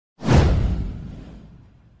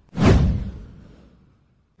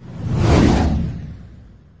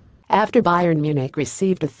After Bayern Munich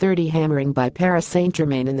received a 30 hammering by Paris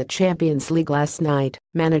Saint-Germain in the Champions League last night,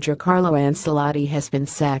 manager Carlo Ancelotti has been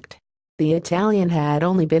sacked. The Italian had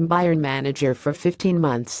only been Bayern manager for 15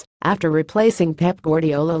 months after replacing Pep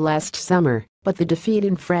Guardiola last summer, but the defeat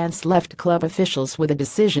in France left club officials with a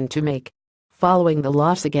decision to make. Following the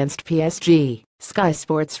loss against PSG, Sky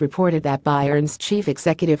Sports reported that Bayern's chief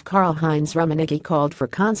executive Karl-Heinz Rummenigge called for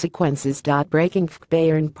consequences. Breaking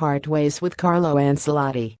Bayern part ways with Carlo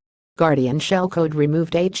Ancelotti. Guardian shellcode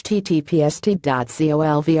removed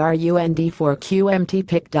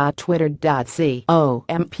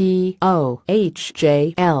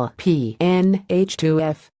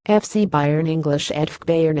FC Bayern English at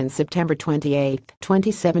Bayern in September 28,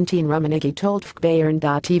 2017. Rummenigge told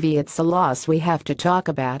Bayern.tv, "It's a loss we have to talk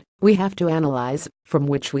about, we have to analyze, from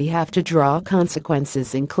which we have to draw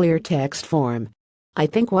consequences in clear text form. I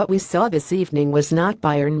think what we saw this evening was not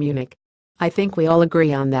Bayern Munich. I think we all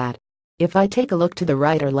agree on that. If I take a look to the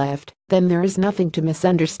right or left, then there is nothing to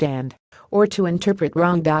misunderstand or to interpret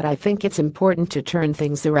wrong. I think it's important to turn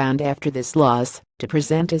things around after this loss, to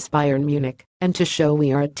present as Bayern Munich, and to show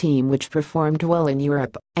we are a team which performed well in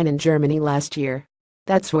Europe and in Germany last year.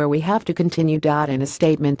 That's where we have to continue." In a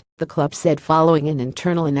statement, the club said following an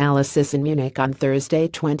internal analysis in Munich on Thursday,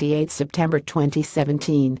 28 September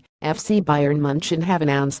 2017, FC Bayern München have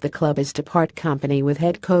announced the club is to part company with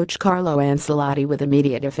head coach Carlo Ancelotti with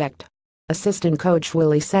immediate effect. Assistant coach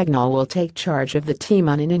Willy Sagnol will take charge of the team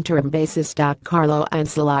on an interim basis. Carlo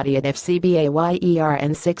Ancelotti at FC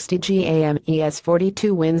Bayern 60 GAMES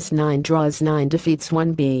 42 wins 9 draws 9 defeats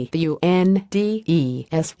 1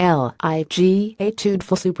 BUNDESLIGA 2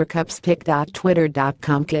 Super Cups pick.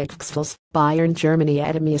 Twitter.com Kickfs Bayern Germany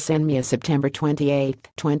Ademia September 28,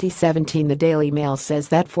 2017. The Daily Mail says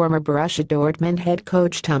that former Borussia Dortmund head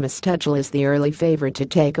coach Thomas Tuchel is the early favorite to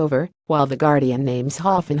take over, while The Guardian names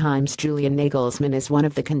Hoffenheim's Julian Nagelsmann as one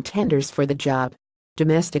of the contenders for the job.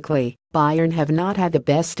 Domestically, Bayern have not had the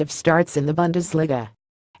best of starts in the Bundesliga.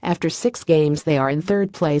 After 6 games they are in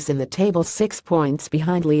third place in the table, 6 points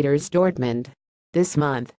behind leaders Dortmund. This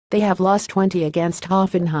month, they have lost 20 against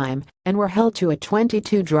Hoffenheim and were held to a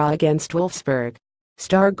 22 draw against Wolfsburg.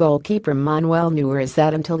 Star goalkeeper Manuel Neuer is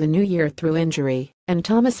out until the new year through injury, and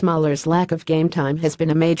Thomas Muller's lack of game time has been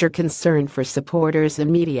a major concern for supporters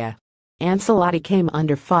and media. Ancelotti came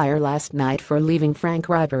under fire last night for leaving Frank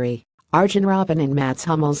Ribery, Arjen Robben and Mats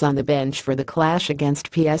Hummels on the bench for the clash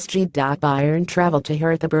against PSG. Bayern traveled to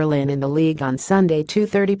Hertha Berlin in the league on Sunday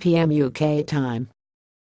 2:30 p.m. UK time.